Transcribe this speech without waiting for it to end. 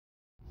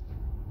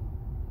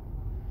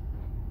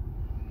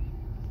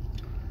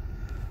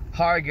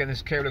Hi again, this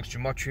is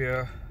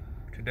Gematria.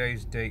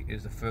 Today's date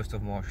is the 1st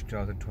of March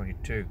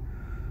 2022,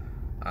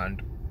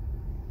 and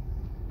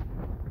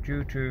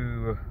due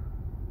to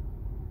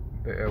a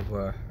bit of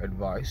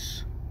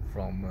advice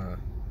from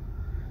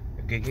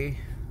Gigi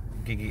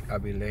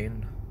Abby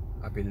Lynn,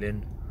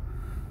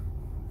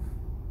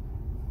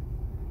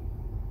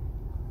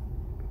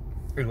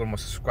 is one of my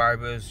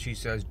subscribers. She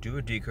says, do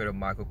a decode of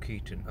Michael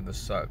Keaton and the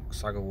SAG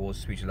Awards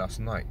speech last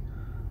night,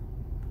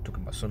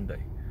 talking about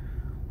Sunday.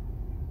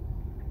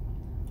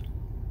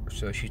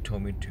 So she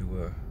told me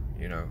to,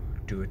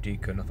 do a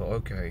decode, and I thought,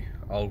 okay,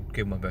 I'll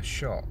give my best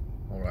shot.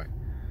 Alright.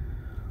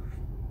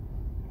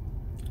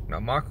 Now,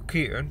 Michael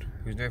Keaton,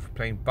 who's known for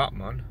playing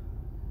Batman,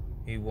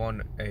 he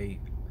won a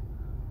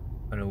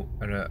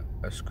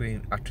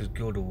Screen Actors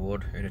Guild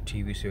Award in a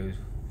TV series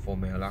for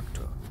male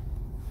actor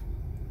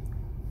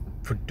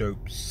for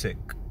Dope Sick.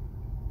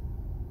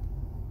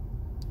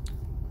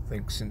 I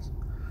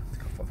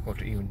forgot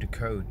to even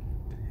decode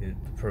the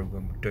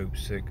program Dope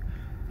Sick.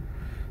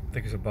 I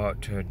think it's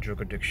about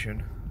drug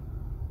addiction.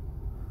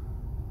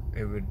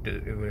 It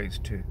relates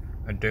to,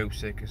 and Dope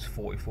Sick is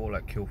 44,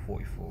 like Kill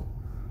 44.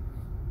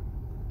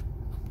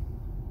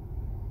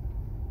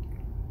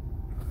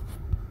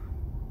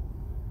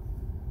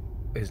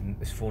 His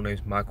full name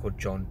is Michael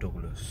John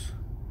Douglas,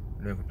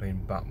 known for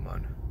playing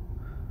Batman.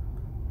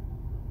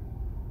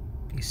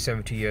 He's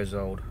 70 years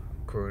old.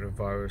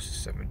 Coronavirus is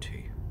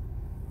 70.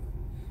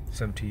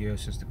 70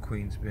 years since the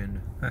Queen's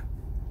been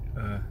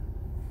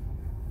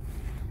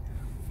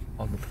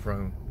on the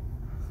throne.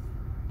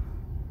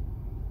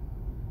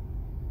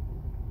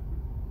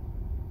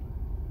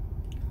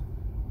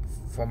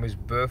 From his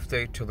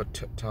birthday till the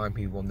time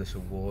he won this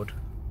award,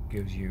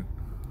 gives you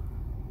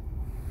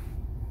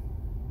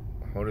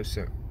 5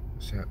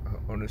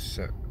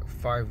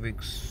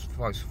 weeks,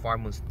 5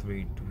 months,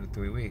 3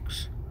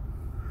 weeks.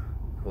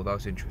 Well, that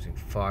was interesting.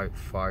 5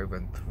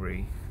 and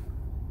 3.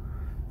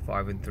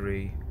 5 and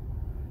 3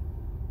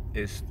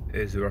 is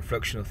a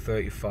reflection of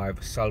 35.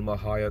 Salma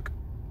Hayek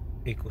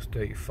equals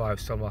 35.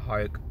 Salma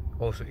Hayek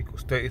also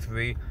equals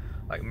 33.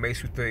 Like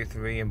Mace with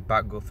 33 and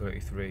Batgirl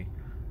 33.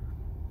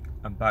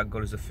 And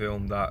Batgirl is a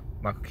film that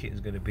Michael Keaton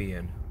is going to be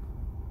in.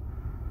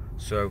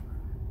 So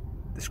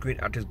the Screen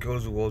Actors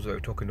Guild Awards that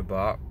we're talking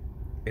about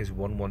is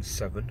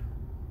 117.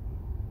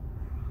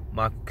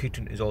 Michael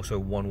Keaton is also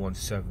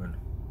 117.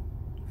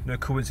 No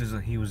coincidence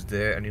that he was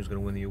there and he was going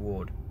to win the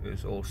award. It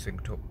was all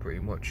synced up pretty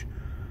much.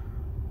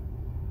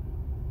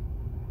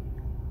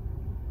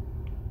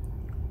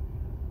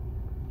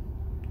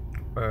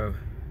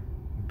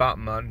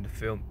 Batman, the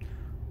film,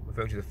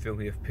 referring to the film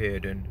he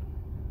appeared in,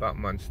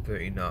 Batman's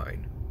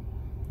 39.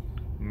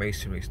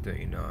 Masonry's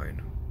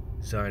 39.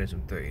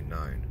 Zionism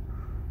 39.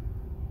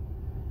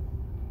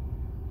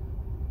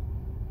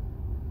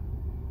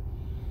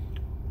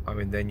 I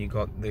mean, then you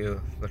got the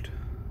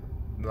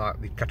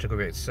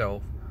category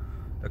itself.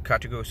 The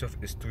category itself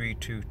is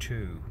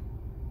 322.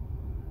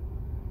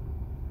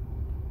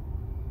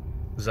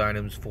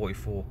 Zionism's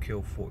 44.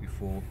 Kill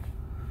 44.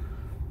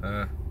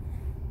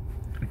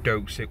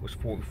 Dope Sick was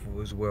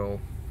 44 as well.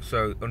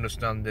 So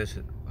understand this: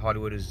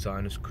 Hollywood is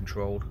Zionist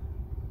controlled.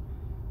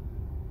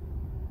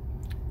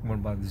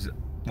 Run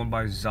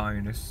by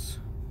Zionists.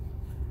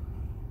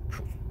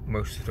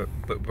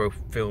 But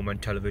both film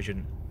and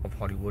television of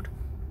Hollywood,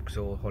 because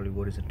all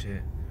Hollywood, isn't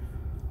it?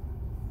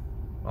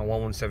 And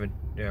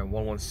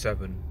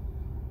 117,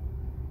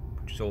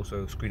 which is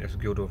also Screen Actors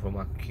Guild Award for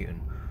Michael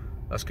Keaton.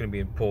 That's going to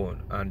be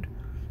important. And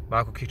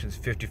Michael Keaton's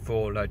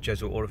 54, like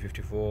Jesuit Order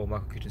 54.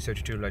 Michael Keaton's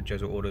 72, like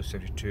Jesuit Order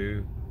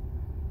 72.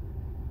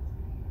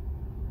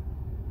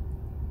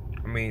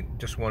 I mean,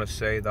 just want to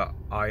say that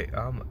I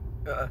am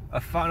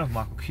a fan of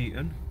Michael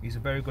Keaton. He's a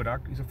very good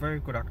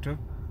actor.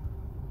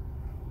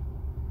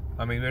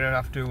 I mean, we don't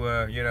have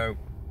to,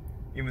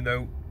 even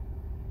though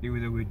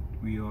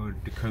we are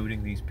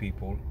decoding these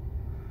people,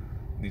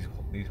 these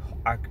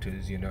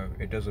actors,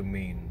 it doesn't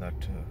mean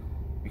that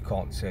we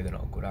can't say they're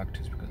not good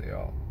actors, because they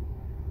are,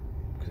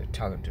 because they're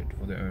talented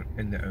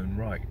in their own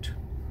right.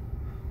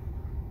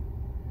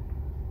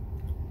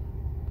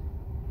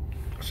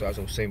 So as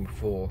I was saying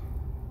before,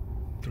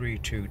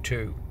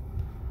 322,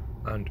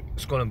 and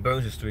Skull and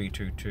Bones is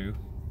 322.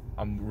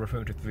 I'm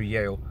referring to 3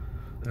 Yale,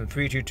 and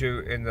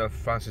 322 in the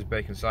Francis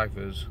Bacon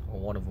ciphers, or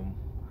one of them,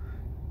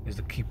 is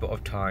the keeper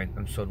of time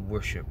and sun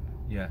worship.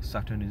 Yeah,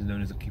 Saturn is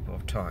known as the keeper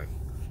of time.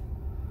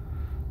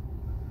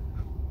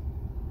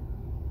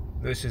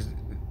 This is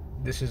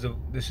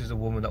the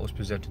woman that was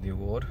presenting the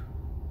award,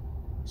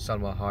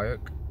 Salma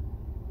Hayek,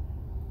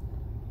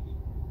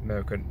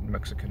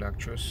 Mexican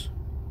actress.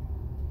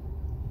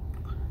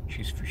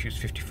 She's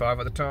 55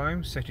 at the time,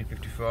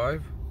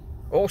 1955.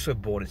 Also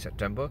born in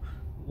September.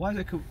 Why is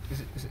it?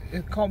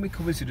 It can't be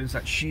coincidence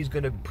that she's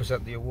going to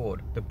present the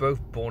award. They're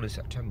both born in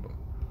September.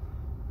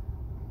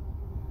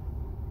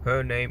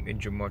 Her name in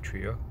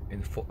Gematria,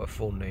 her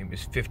full name,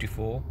 is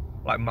 54,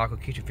 like Michael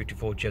Keaton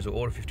 54, Jesuit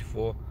Order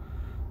 54,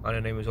 and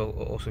her name is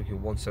also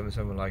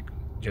 177, like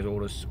Jesuit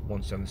Order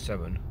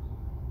 177.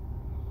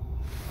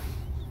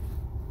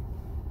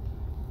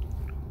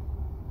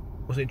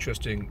 what's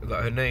interesting,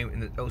 that her name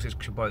in the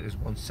LCS bio is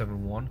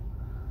 171.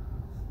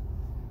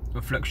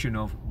 Reflection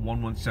of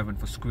 117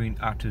 for Screen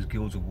Actors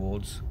Guild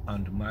Awards,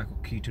 and Michael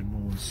Keaton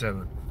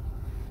 117.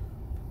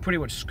 Pretty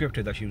much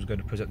scripted that she was going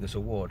to present this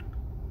award.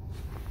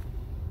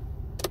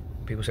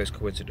 People say it's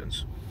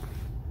coincidence.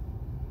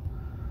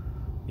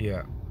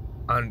 Yeah,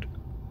 and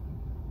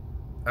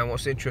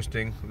what's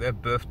interesting, their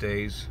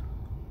birthdays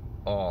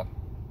are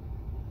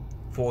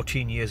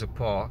 14 years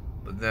apart,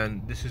 but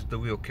then this is the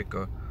real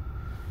kicker.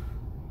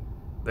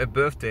 Their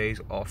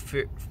birthdays are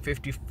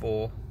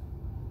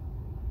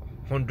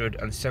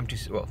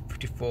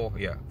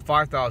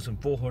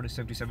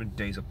 5,477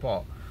 days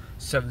apart.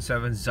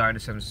 77,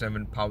 Zionist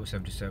 77, Power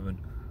 77.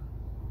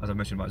 As I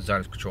mentioned about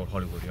Zionist controlled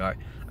Hollywood, right?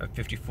 And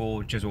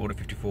 54, Jesuit Order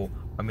 54.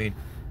 I mean,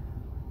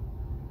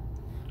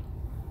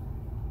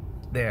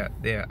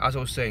 as I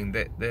was saying,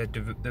 their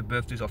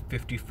birthdays are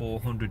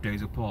 5,400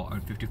 days apart,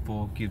 and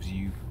 54 gives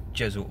you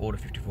Jesuit Order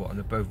 54, and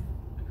they're both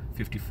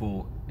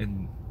 54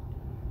 in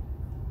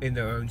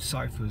their own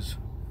ciphers.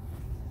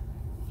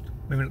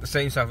 Maybe not the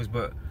same ciphers,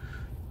 but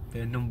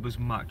their numbers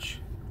match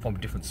from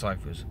different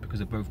ciphers because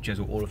they're both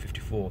Jesuit Order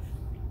 54.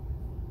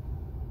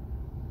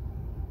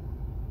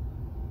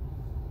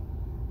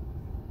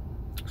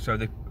 So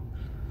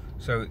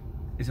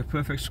it's a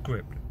perfect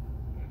script.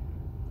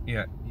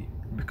 Yeah,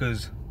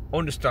 because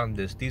understand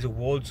this. These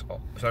awards,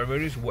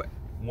 ceremonies,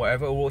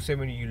 whatever award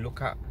ceremony you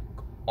look at,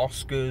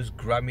 Oscars,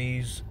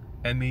 Grammys,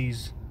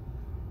 Emmys,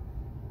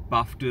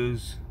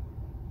 BAFTAs,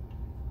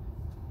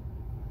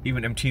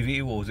 even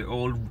MTV awards, they're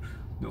all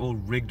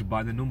rigged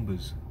by the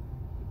numbers.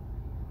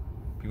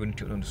 People need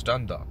to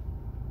understand that.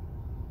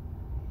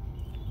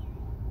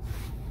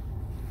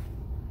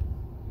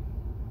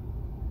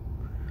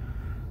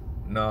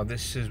 Now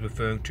this is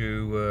referring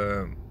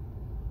to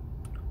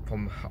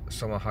from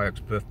Salma Hayek's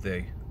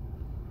birthday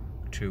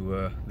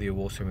to the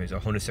award ceremony is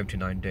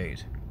 179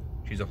 days.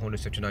 She's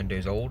 179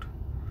 days old,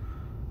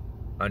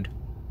 and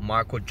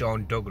Michael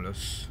John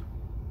Douglas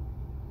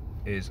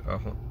is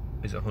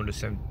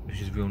 107.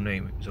 His real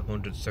name is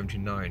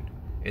 179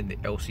 in the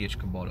LCH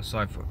Kabbalah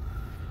cipher.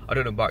 I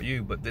don't know about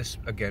you, but this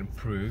again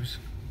proves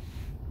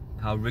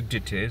how rigged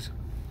it is,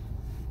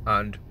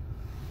 and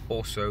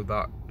also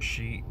that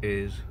she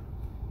is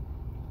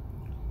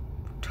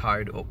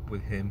tied up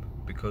with him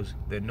because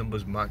their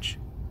numbers match,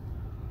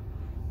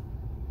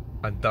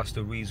 and that's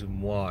the reason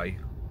why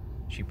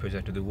she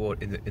presented the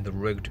award in the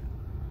rigged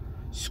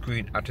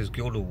Screen Actors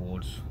Guild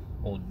Awards,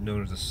 or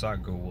known as the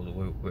SAG Award, or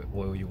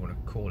whatever you want to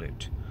call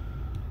it.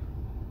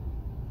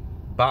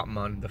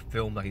 Batman, the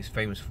film that he's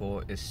famous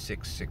for, is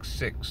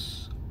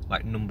 666,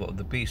 like Number of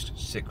the Beast,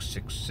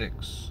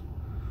 666.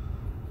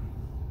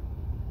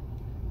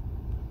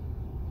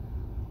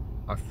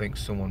 I think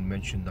someone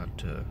mentioned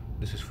that.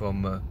 This is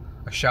from a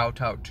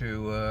shout out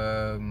to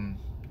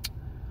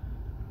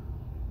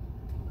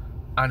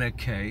Anna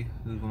K,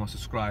 who's one of my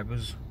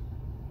subscribers.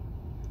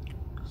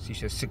 She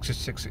says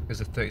 666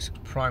 is a 36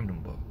 prime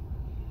number.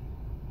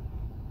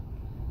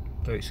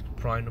 36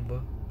 prime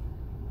number.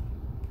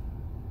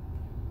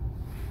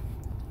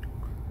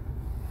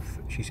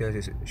 She says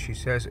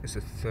it's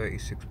a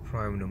 36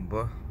 prime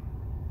number.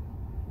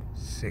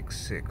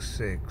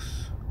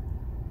 666.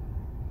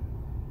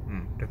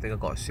 Don't think I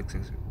got a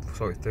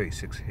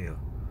 36 here.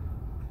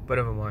 But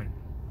never mind.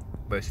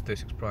 But it's a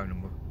 36 prime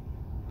number.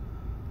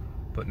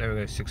 But never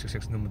get a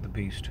 666 number of the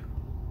beast.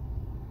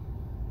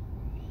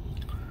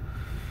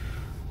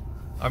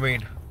 I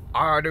mean,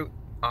 I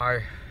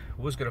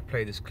was gonna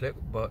play this clip,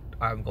 but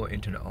I haven't got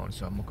internet on,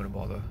 so I'm not gonna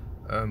bother.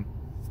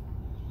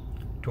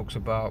 Talks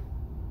about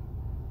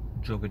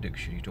drug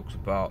addiction. He talks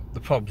about the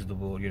problems of the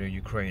world,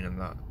 Ukraine and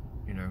that.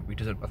 He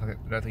doesn't. I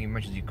don't think he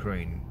mentions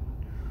Ukraine,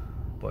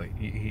 but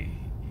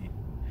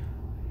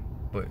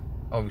but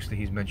obviously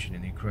he's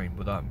mentioning Ukraine.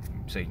 But I'm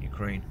saying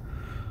Ukraine,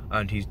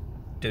 and he's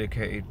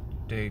dedicated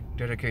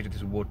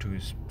this award to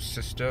his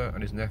sister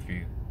and his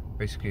nephew.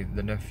 Basically,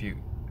 the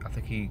nephew. I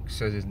think he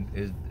says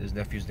his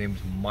nephew's name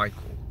is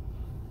Michael,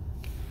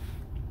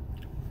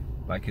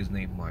 like his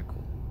name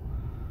Michael,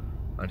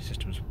 and his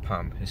sister was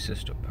Pam. His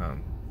sister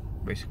Pam.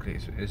 Basically,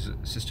 his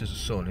sister's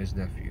son, his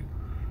nephew.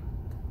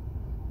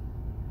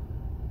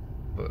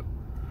 But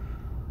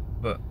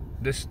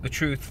the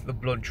truth, the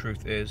blunt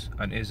truth is,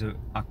 and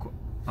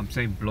I'm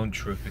saying blunt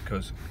truth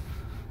because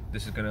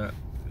this is gonna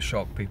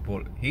shock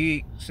people.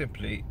 He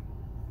simply,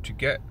 to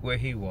get where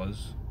he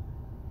was,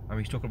 I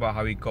mean, he's talking about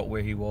how he got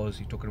where he was.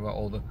 He's talking about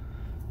all the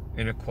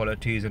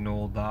inequalities and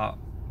all that.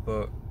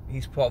 But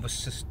he's part of a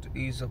system.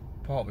 He's a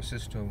part of a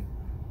system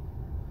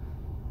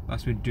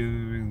that's been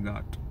doing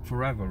that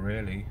forever,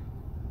 really.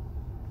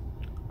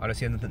 I don't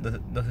see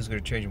nothing's going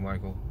to change,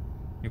 Michael.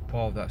 You're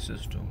part of that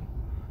system.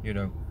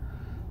 I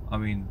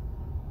mean,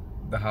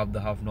 the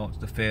have-nots,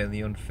 the fair and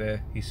the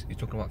unfair. He's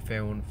talking about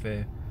fair and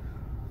unfair.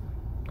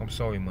 I'm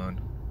sorry,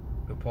 man.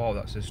 You're part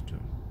of that system.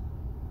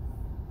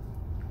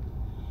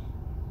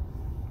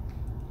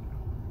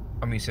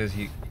 I mean, he says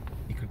he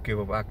could give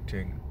up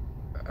acting,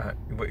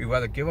 but he'd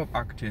rather give up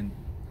acting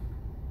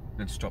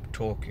than stop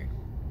talking,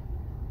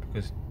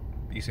 because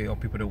you say, oh,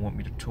 people don't want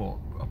me to talk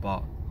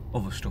about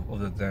other stuff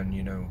other than,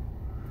 you know,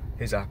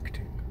 his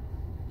acting.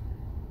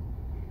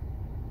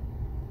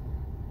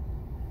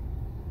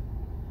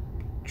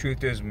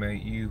 Truth is,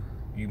 mate, you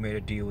made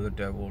a deal with the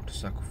devil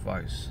to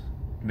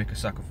make a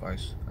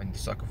sacrifice, and the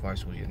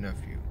sacrifice was your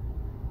nephew.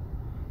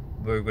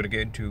 But we're going to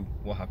get into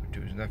what happened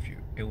to his nephew.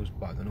 It was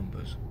by the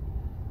numbers.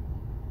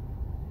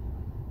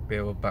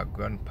 Bit of a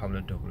background: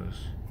 Pamela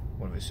Douglas,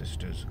 one of his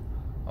sisters.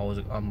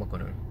 I'm not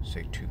going to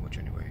say too much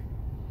anyway.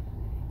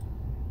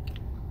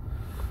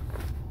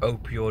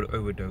 Opioid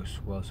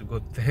overdose. Well, it's a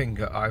good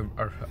thing I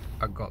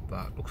got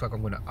that. Looks like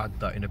I'm going to add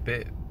that in a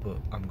bit, but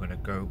I'm going to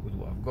go with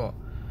what I've got.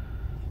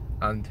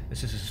 And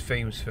this is his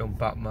famous film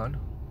Batman.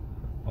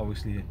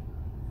 Obviously,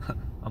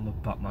 I'm a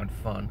Batman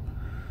fan.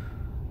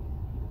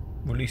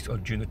 Released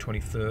on June the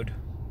 23rd.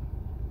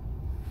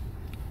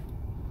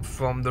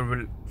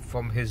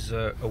 From his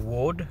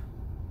award,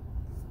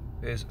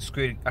 his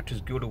Screen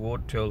Actors Guild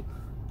Award, till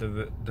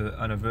the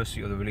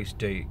anniversary of the release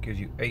date, gives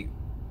you 8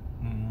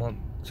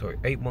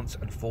 months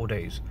and 4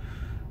 days.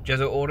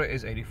 Jezza Order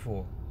is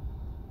 84.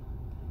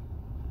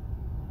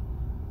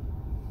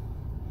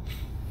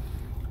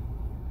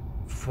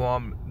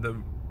 From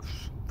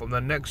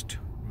the next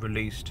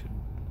released,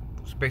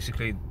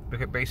 basically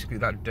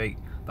that date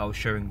that was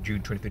showing,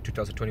 June 23,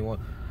 2021.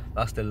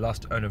 That's the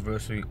last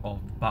anniversary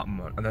of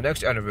Batman, and the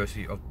next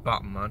anniversary of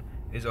Batman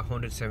is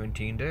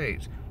 117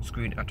 days.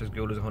 Screen Actors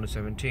Guild is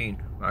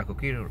 117. Michael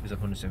Keaton is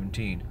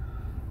 117.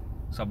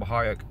 Salma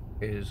Hayek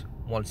is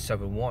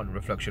 171.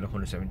 Reflection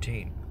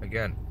 117.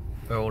 Again,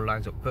 it all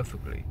lines up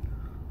perfectly.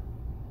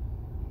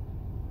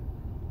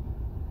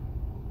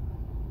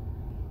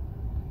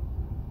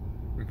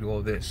 We do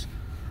all this.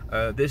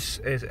 This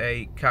is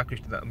a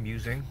calculator that I'm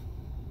using.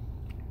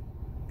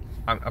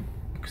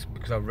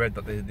 Because I've read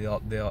that they are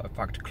in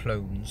fact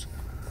clones,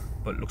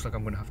 but it looks like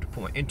I'm going to have to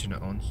put my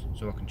internet on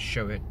so I can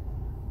show it,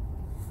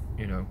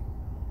 you know,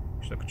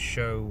 so I can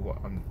show what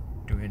I'm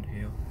doing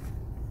here.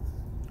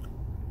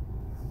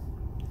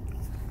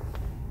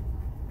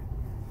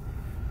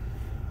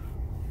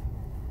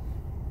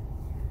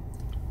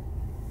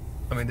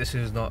 I mean, this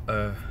is not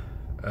a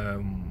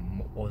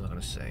what was I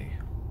going to say?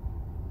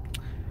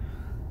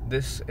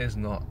 This is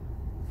not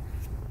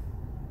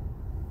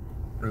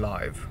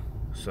live,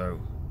 so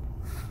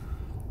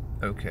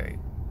okay,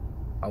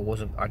 I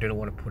didn't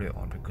want to put it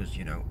on because,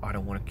 you know, I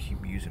don't want to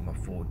keep using my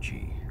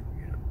 4G,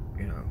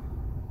 you know.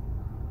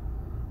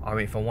 I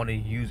mean, if I want to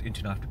use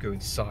internet, I have to go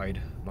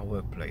inside my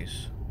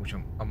workplace, which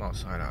I'm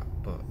outside at,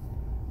 but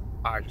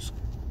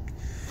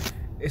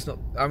it's not,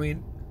 I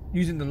mean,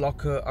 using the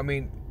locker, I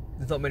mean,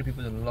 there's not many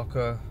people in the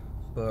locker,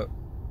 but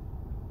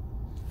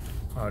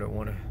I don't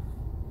want to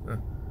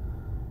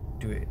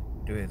do it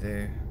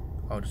there.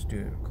 I'll just do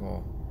it in the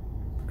car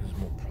because it's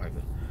more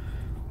private.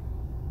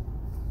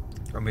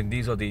 I mean,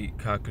 these are the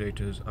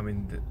calculators. I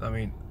mean,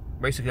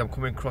 basically, I'm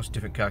coming across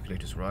different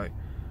calculators, right?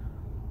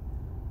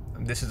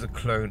 And this is a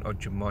clone of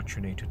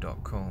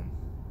Gematrinator.com.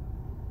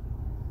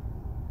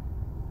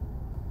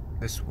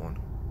 This one.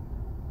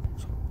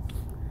 So,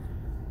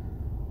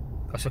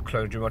 that's a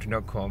clone of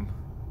Gematria.com.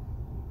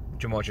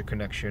 Gematria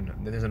connection.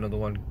 And then there's another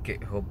one,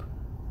 GitHub.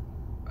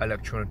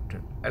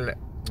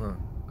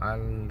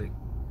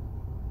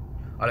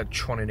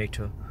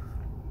 Electroninator,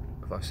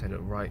 if I said it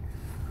right.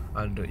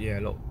 And yeah,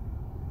 look.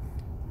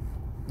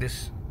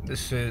 This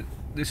is a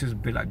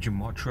bit like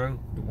Gematria,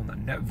 the one that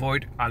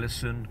Netvoid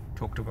Allison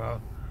talked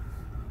about.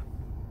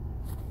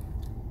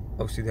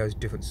 Obviously, there's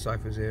different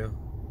ciphers here,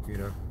 you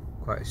know,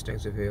 quite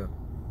extensive here.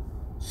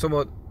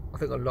 I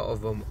think a lot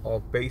of them are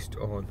based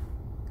on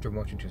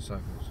Gematria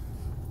ciphers,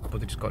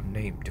 but they just got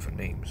different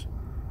names.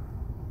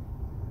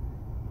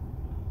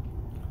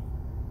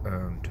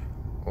 And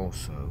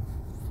also,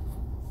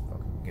 if I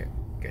can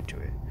get to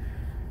it,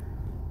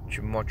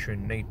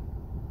 Gematria,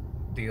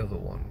 the other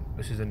one.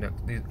 This is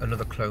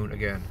another clone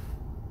again.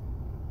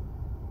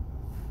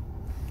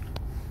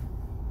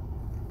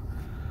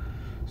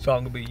 So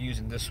I'm going to be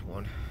using this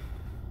one.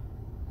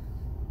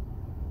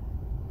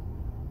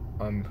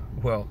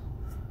 Well,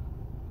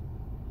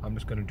 I'm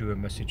just going to do a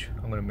message.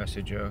 I'm going to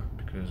message her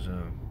because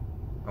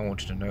I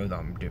wanted to know that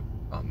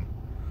I'm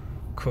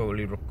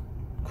currently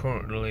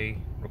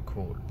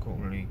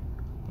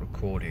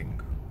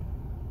recording.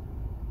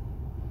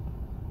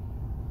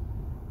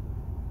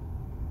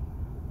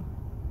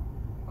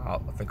 I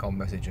think I'll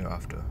message her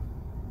after.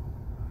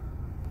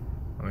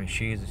 I mean,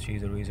 she's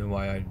the reason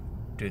why I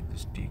did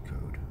this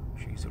decode.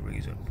 She's the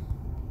reason.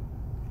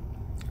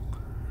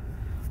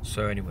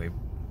 So anyway,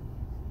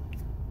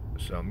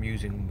 so I'm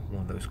using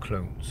one of those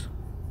clones,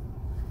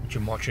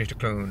 Gematria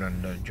clone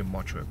and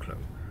Gematria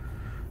clone.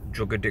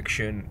 Drug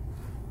addiction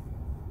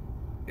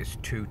is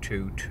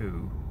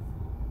 222.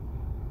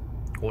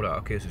 All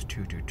that case is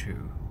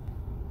 222.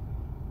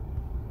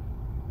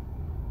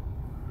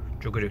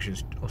 Drug addiction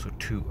is also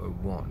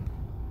 201.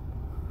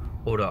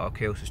 Order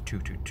Archaeos is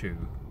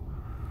 222.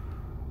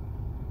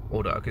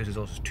 Order Archaeos is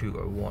also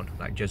 201,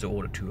 like Jezza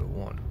Order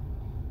 201.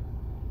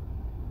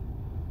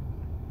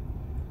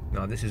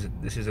 Now this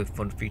is a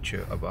fun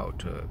feature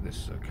about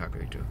this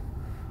calculator.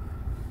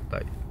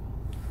 Like,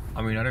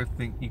 I mean, I don't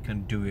think you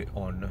can do it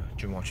on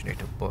Gematria,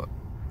 but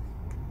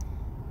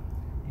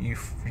you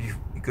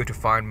go to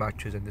find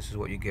matches and this is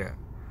what you get.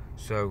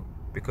 So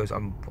because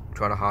I'm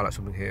trying to highlight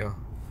something here,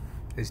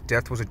 his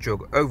death was a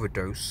drug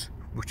overdose,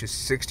 which is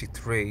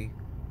 63,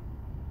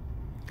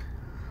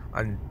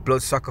 and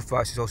blood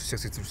sacrifice is also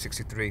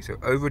 63. So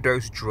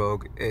overdose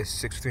drug is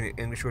 63 in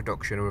the English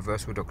reduction or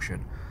reverse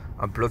reduction,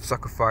 and blood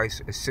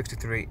sacrifice is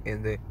 63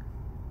 in the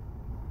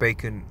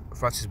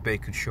Francis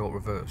Bacon short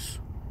reverse.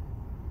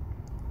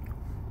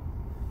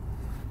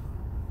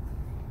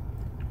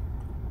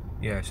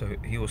 Yeah, so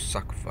he was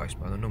sacrificed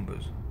by the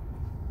numbers.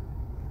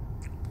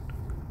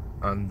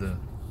 And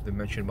they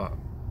mentioned about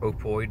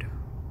opioid.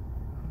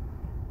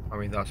 I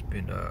mean, that's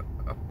been a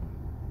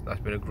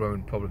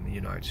growing problem in the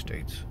United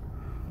States.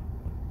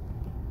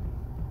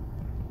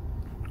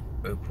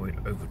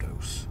 Opioid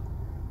overdose.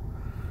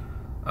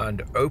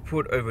 And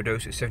opioid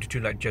overdose is 72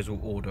 like Jesuit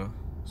order,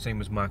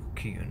 same as Michael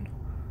Keaton.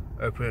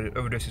 Opioid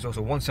overdose is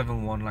also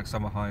 171 like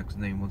Salma Hayek's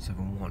name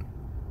 171.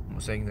 I'm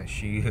not saying that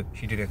she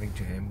did anything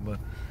to him,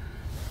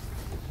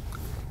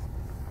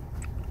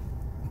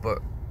 but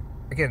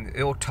again,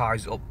 it all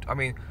ties up. I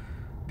mean,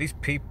 these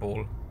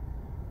people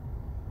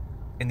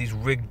in these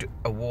rigged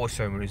award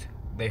ceremonies,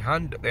 they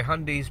hand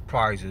these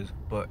prizes,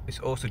 but it's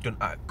also done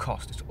at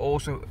cost. It's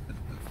also,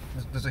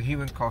 there's a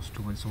human cost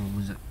to when someone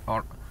wins an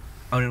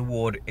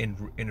award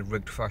in a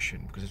rigged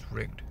fashion, because it's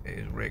rigged. It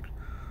is rigged.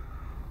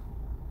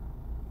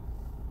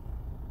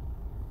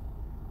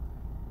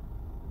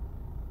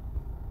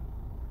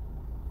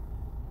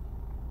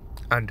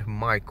 And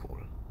Michael.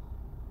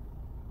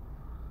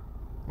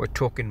 We're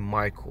talking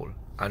Michael,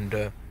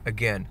 and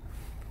again,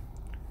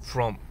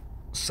 from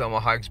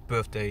Salma Hayek's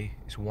birthday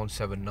is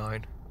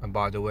 179. And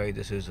by the way,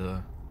 this is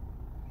the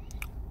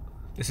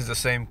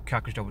same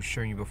calculator I was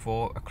showing you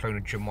before, a clone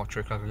of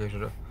Gematria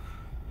calculator.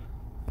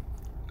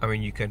 I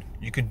mean, you can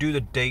do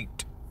the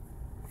date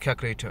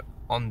calculator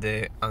on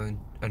there and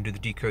do the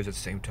decodes at the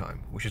same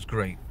time, which is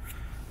great.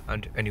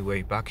 And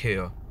anyway, back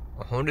here,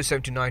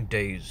 179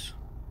 days.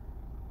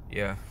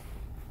 Yeah.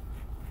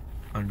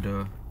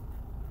 And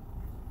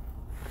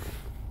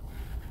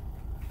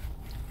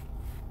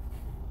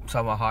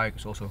Salma Hayek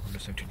is also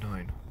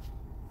 179.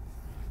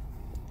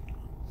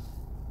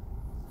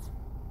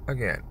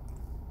 Again,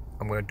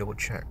 I'm going to double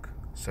check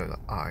so that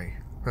I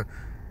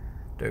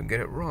don't get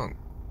it wrong.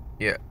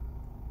 Yeah.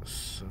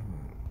 So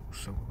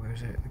where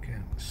is it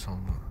again?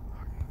 Salma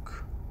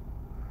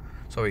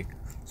Hayek.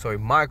 Sorry,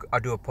 Mike. I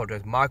do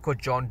apologize. Michael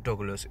John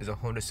Douglas is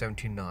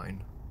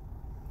 179,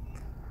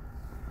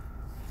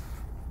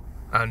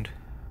 and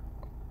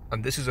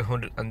this is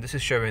 100, and this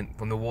is showing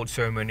from the award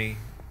ceremony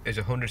is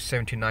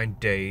 179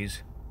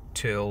 days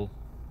till.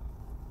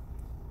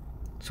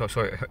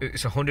 Sorry,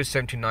 it's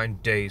 179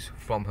 days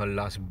from her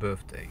last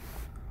birthday.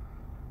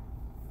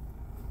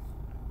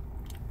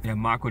 Yeah,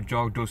 Michael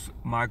John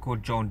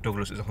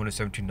Douglas is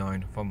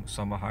 179 from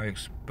Salma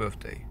Hayek's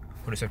birthday.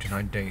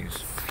 179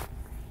 days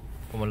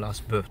from her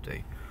last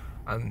birthday,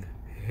 and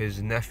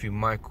his nephew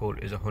Michael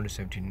is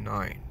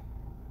 179.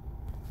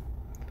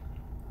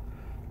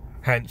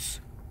 Hence,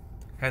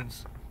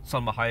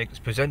 Salma Hayek is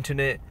presenting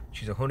it.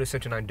 She's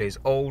 179 days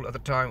old at the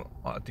time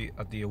at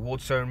the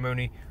award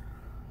ceremony.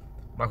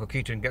 Michael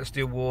Keaton gets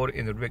the award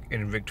in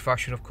rigged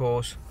fashion, of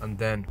course, and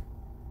then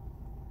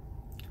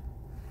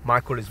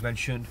Michael is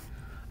mentioned,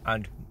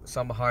 and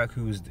Salma Hayek,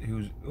 who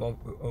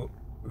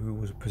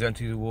was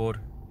presenting the award,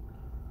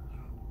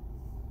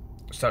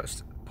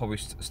 starts probably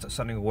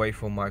standing away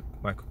from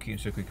Michael Keaton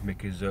so he can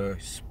make his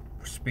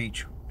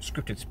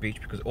scripted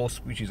speech, because all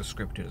speeches are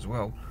scripted as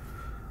well.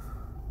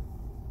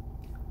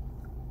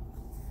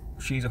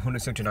 She's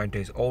 179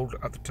 days old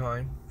at the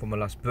time from her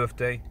last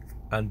birthday,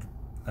 and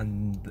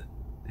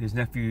his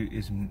nephew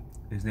his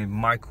name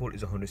Michael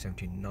is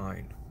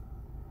 179.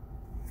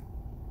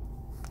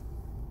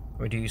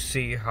 I mean, do you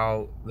see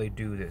how they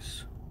do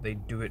this? They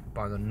do it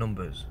by the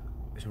numbers.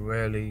 It's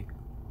really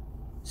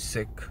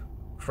sick,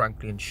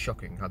 frankly, and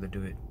shocking how they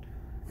do it.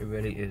 It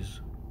really is.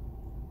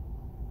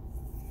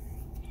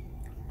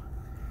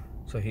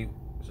 So he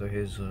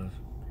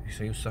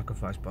was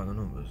sacrificed by the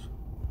numbers.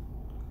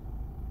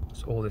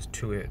 That's all there's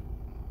to it.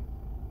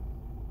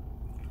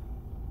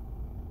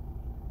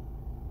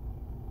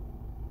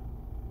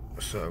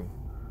 So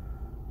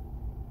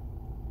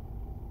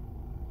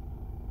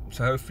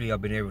hopefully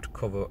I've been able to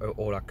cover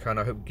all I can.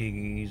 I hope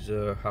Gigi's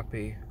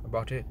happy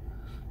about it.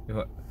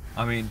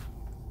 I mean,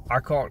 I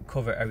can't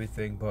cover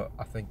everything, but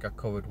I think I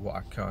covered what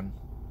I can.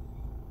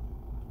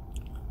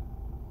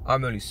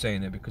 I'm only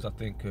saying it because I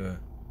think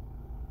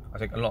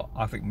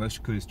most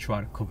recruiters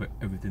try to cover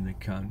everything they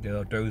can. There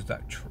are those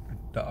that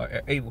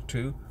are able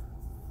to,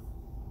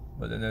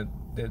 but then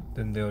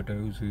there are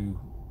those who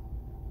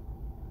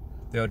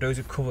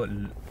cover,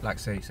 like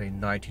say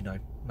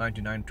 99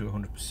 to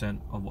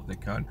 100% of what they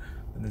can,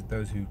 and there's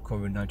those who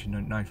cover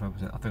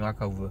 95%. I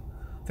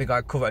think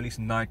I cover at least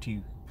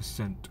 90%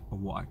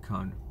 of what I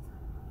can.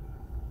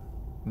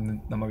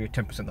 there might be a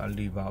 10% that I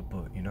leave out,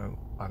 but you know,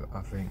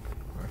 I think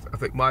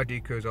my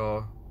decodes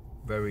are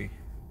very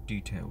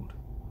detailed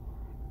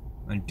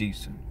and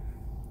decent.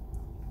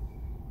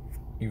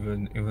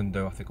 Even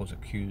though I think I was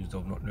accused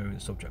of not knowing the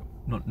subject,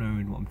 not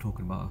knowing what I'm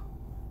talking about,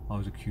 I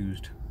was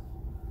accused.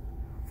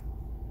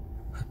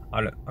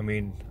 I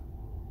mean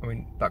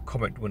that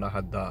comment when I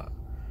had that,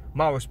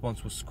 my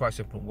response was quite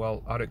simple.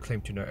 Well, I don't claim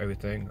to know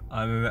everything.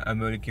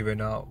 I'm only giving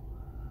out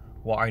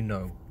what I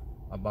know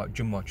about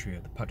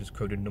Gematria, the patterns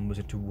coding numbers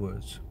into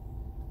words.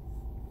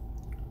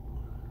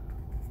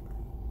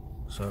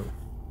 So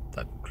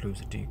that concludes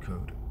the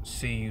decode.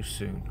 See you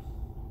soon.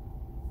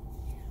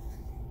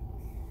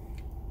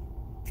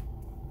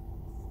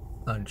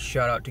 And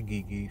shout out to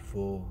Gigi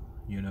for,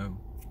 you know,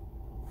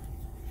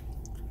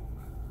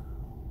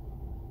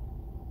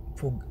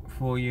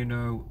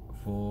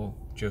 for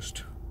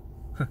just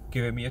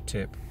giving me a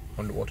tip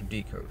on what to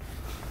decode.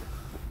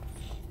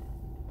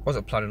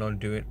 Wasn't planning on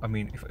doing. I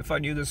mean, if I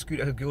knew the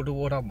Scooter had a Guild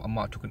Award, I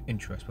might have took an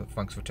interest. But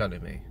thanks for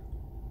telling me.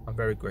 I'm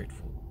very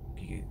grateful,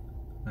 Gigi.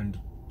 And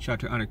shout out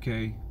to Anna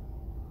K,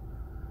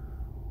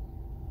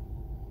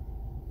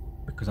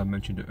 because I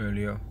mentioned it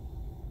earlier.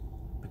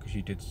 Because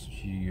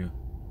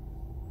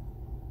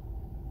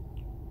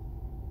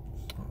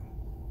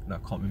I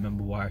can't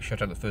remember why I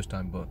shut out the first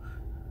time, but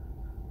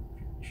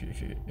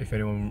if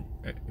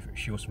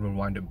she wants to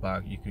rewind it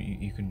back, you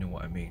can know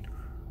what I mean.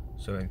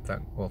 So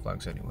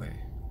thanks anyway.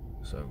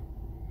 So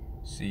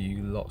see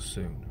you lot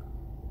soon.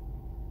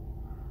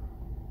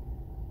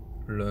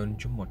 Learn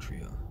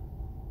Gematria.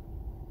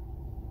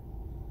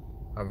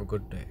 Have a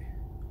good day.